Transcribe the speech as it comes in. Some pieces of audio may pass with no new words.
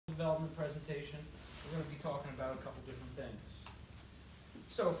development presentation, we're going to be talking about a couple different things.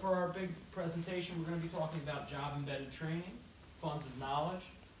 So for our big presentation, we're going to be talking about job-embedded training, funds of knowledge,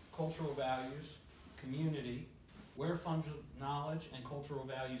 cultural values, community, where funds of knowledge and cultural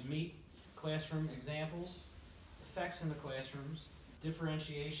values meet, classroom examples, effects in the classrooms,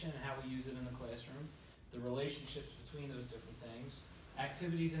 differentiation and how we use it in the classroom, the relationships between those different things,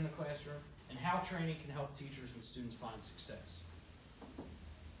 activities in the classroom, and how training can help teachers and students find success.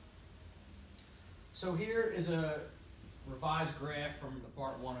 So here is a revised graph from the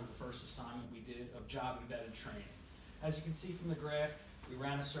part one of the first assignment we did of job-embedded training. As you can see from the graph, we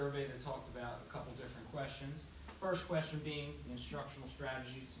ran a survey that talked about a couple different questions. First question being the instructional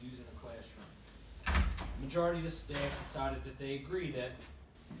strategies to use in the classroom. The majority of the staff decided that they agree that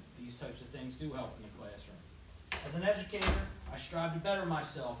these types of things do help in the classroom. As an educator, I strive to better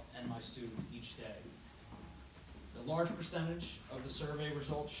myself and my students each day. The large percentage of the survey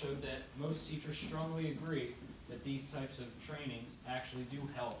results showed that most teachers strongly agree that these types of trainings actually do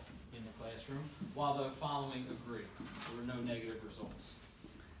help in the classroom, while the following agree. There were no negative results.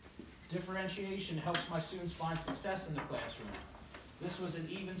 Differentiation helps my students find success in the classroom. This was an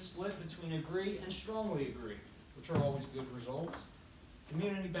even split between agree and strongly agree, which are always good results.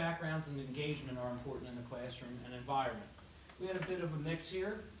 Community backgrounds and engagement are important in the classroom and environment. We had a bit of a mix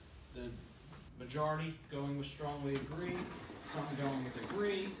here. The majority going with strongly agree, some going with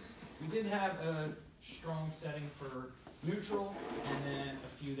agree. We did have a strong setting for neutral, and then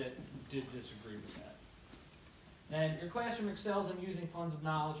a few that did disagree with that. Then your classroom excels in using funds of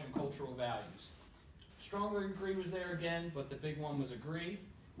knowledge and cultural values. Strongly agree was there again, but the big one was agree,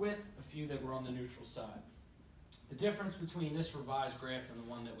 with a few that were on the neutral side. The difference between this revised graph and the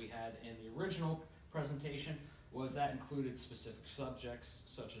one that we had in the original presentation was that included specific subjects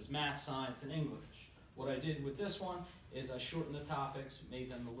such as math, science, and English. What I did with this one is I shortened the topics,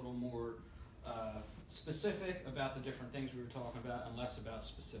 made them a little more specific about the different things we were talking about and less about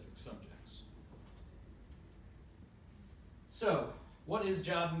specific subjects. So, what is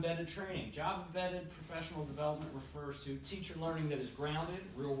job-embedded training? Job-embedded professional development refers to teacher learning that is grounded,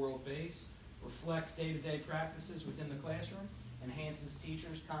 real-world based, reflects day-to-day practices within the classroom, enhances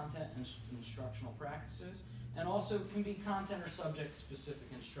teachers' content and instructional practices, and also can be content or subject-specific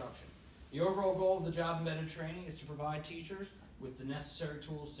instruction. The overall goal of the job-embedded training is to provide teachers with the necessary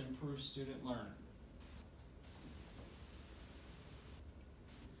tools to improve student learning.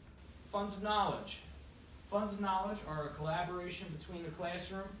 Funds of knowledge. Funds of knowledge are a collaboration between the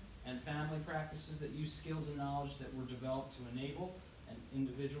classroom and family practices that use skills and knowledge that were developed to enable an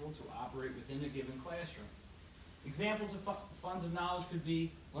individual to operate within a given classroom. Examples of funds of knowledge could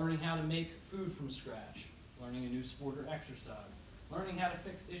be learning how to make food from scratch, learning a new sport or exercise, learning how to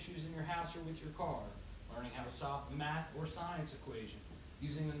fix issues in your house or with your car, learning how to solve a math or science equation,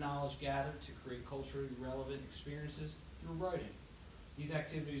 using the knowledge gathered to create culturally relevant experiences through writing. These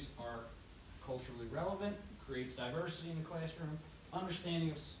activities are culturally relevant, creates diversity in the classroom, understanding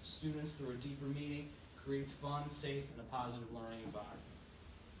of students through a deeper meaning, creates fun, safe, and a positive learning environment.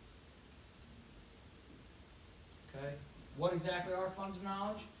 Okay, what exactly are funds of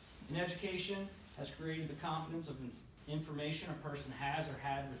knowledge? In education has created the competence of information a person has or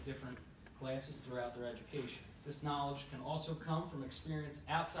had with different classes throughout their education. This knowledge can also come from experience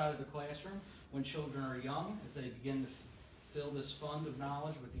outside of the classroom when children are young, as they begin to fill this fund of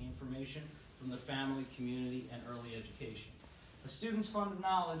knowledge with the information from the family, community, and early education. A student's fund of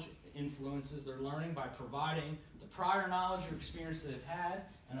knowledge influences their learning by providing the prior knowledge or experience they've had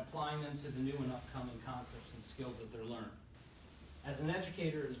and applying them to the new and upcoming concepts and skills that they're learning. As an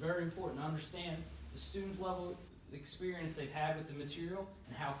educator, it is very important to understand the student's level of experience they've had with the material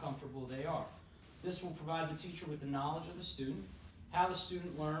and how comfortable they are. This will provide the teacher with the knowledge of the student, how the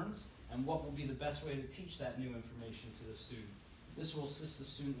student learns, and what will be the best way to teach that new information to the student. This will assist the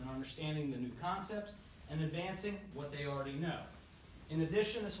student in understanding the new concepts and advancing what they already know. In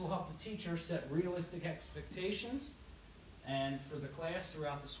addition, this will help the teacher set realistic expectations and for the class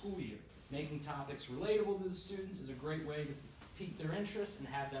throughout the school year. Making topics relatable to the students is a great way to pique their interest and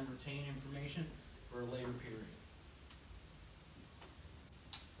have them retain information for a later period.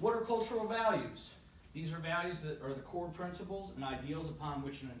 What are cultural values? These are values that are the core principles and ideals upon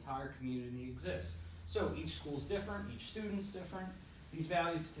which an entire community exists. So each school is different, each student is different. These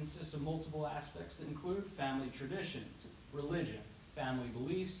values consist of multiple aspects that include family traditions, religion, family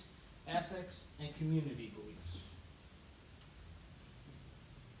beliefs, ethics, and community beliefs.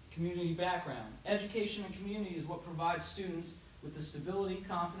 Community background. Education and community is what provides students with the stability,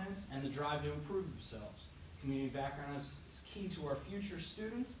 confidence, and the drive to improve themselves. Community background is key to our future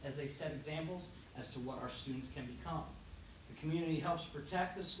students as they set examples as to what our students can become. The community helps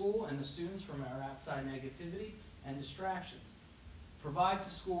protect the school and the students from our outside negativity and distractions. Provides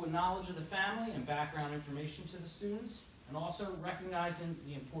the school with knowledge of the family and background information to the students, and also recognizing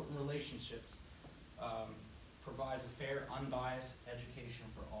the important relationships. Provides a fair, unbiased education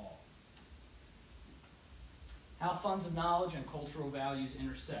for all. How funds of knowledge and cultural values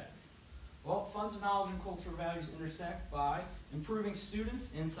intersect. Well, funds of knowledge and cultural values intersect by improving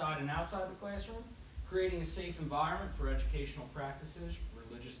students inside and outside the classroom, creating a safe environment for educational practices,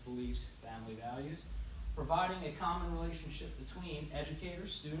 religious beliefs, family values, providing a common relationship between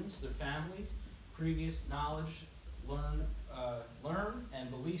educators, students, their families, previous knowledge, learn and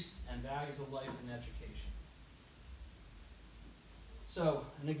beliefs and values of life and education. So,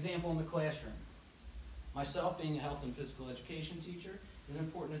 an example in the classroom. Myself, being a health and physical education teacher, it is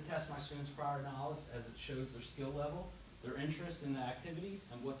important to test my students' prior knowledge as it shows their skill level, their interest in the activities,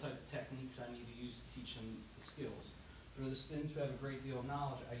 and what type of techniques I need to use to teach them the skills. For the students who have a great deal of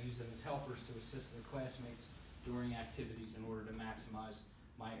knowledge, I use them as helpers to assist their classmates during activities in order to maximize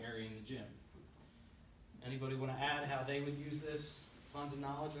my area in the gym. Anybody want to add how they would use this funds of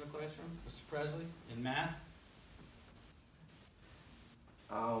knowledge in the classroom? Mr. Presley, in math?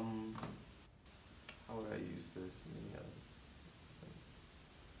 How would I use this?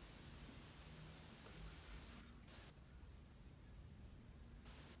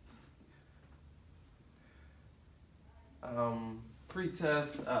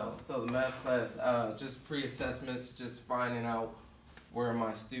 Pre-test, so the math class, just pre-assessments, just finding out where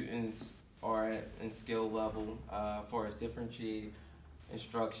my students are at in skill level, for as differentiated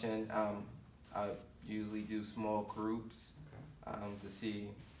instruction. I usually do small groups, to see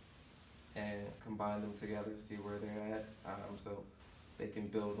and combine them together to see where they're at, so they can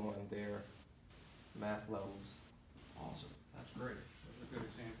build on their math levels. Awesome, that's great. Those are good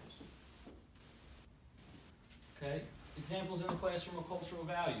examples. Okay, examples in the classroom of cultural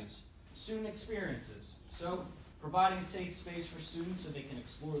values. Student experiences. So, providing a safe space for students so they can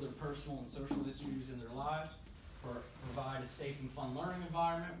explore their personal and social issues in their lives. Provide a safe and fun learning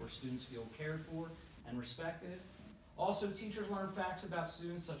environment where students feel cared for and respected. Also, teachers learn facts about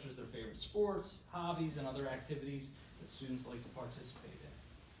students such as their favorite sports, hobbies, and other activities that students like to participate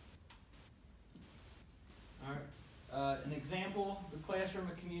in. All right, an example, the classroom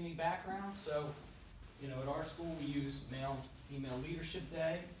of community backgrounds. So, at our school we use Male and Female Leadership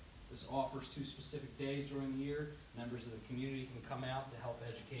Day. This offers 2 specific days during the year. Members of the community can come out to help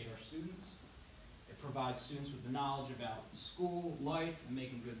educate our students. It provides students with the knowledge about school, life, and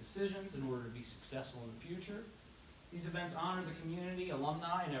making good decisions in order to be successful in the future. These events honor the community,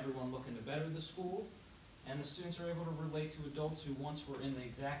 alumni, and everyone looking to better the school. And the students are able to relate to adults who once were in the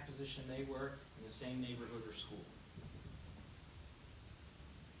exact position they were in the same neighborhood or school.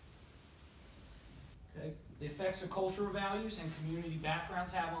 Okay. The effects of cultural values and community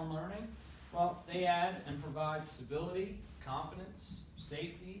backgrounds have on learning. Well, they add and provide stability, confidence,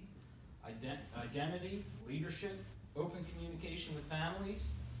 safety, identity, leadership, open communication with families,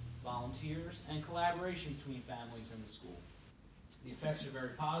 volunteers, and collaboration between families and the school. The effects are very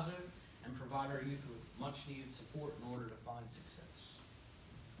positive and provide our youth with much needed support in order to find success.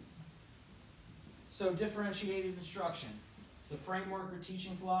 So, differentiated instruction. It's the framework or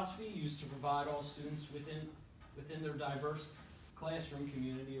teaching philosophy used to provide all students within their diverse classroom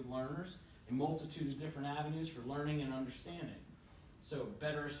community of learners a multitude of different avenues for learning and understanding. So,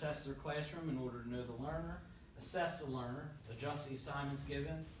 better assess their classroom in order to know the learner, assess the learner, adjust the assignments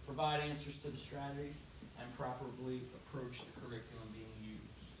given, provide answers to the strategies, and properly approach the curriculum being used.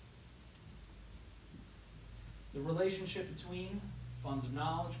 The relationship between funds of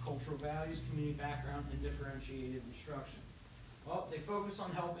knowledge, cultural values, community background, and differentiated instruction. Well, they focus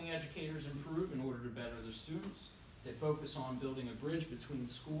on helping educators improve in order to better their students. They focus on building a bridge between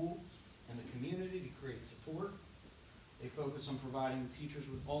schools and the community to create support. They focus on providing the teachers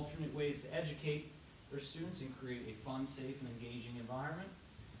with alternate ways to educate their students and create a fun, safe, and engaging environment.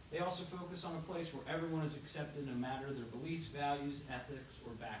 They also focus on a place where everyone is accepted no matter their beliefs, values, ethics,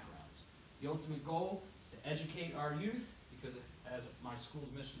 or backgrounds. The ultimate goal is to educate our youth because, as my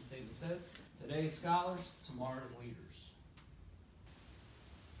school's mission statement says, today is scholars, tomorrow is leaders.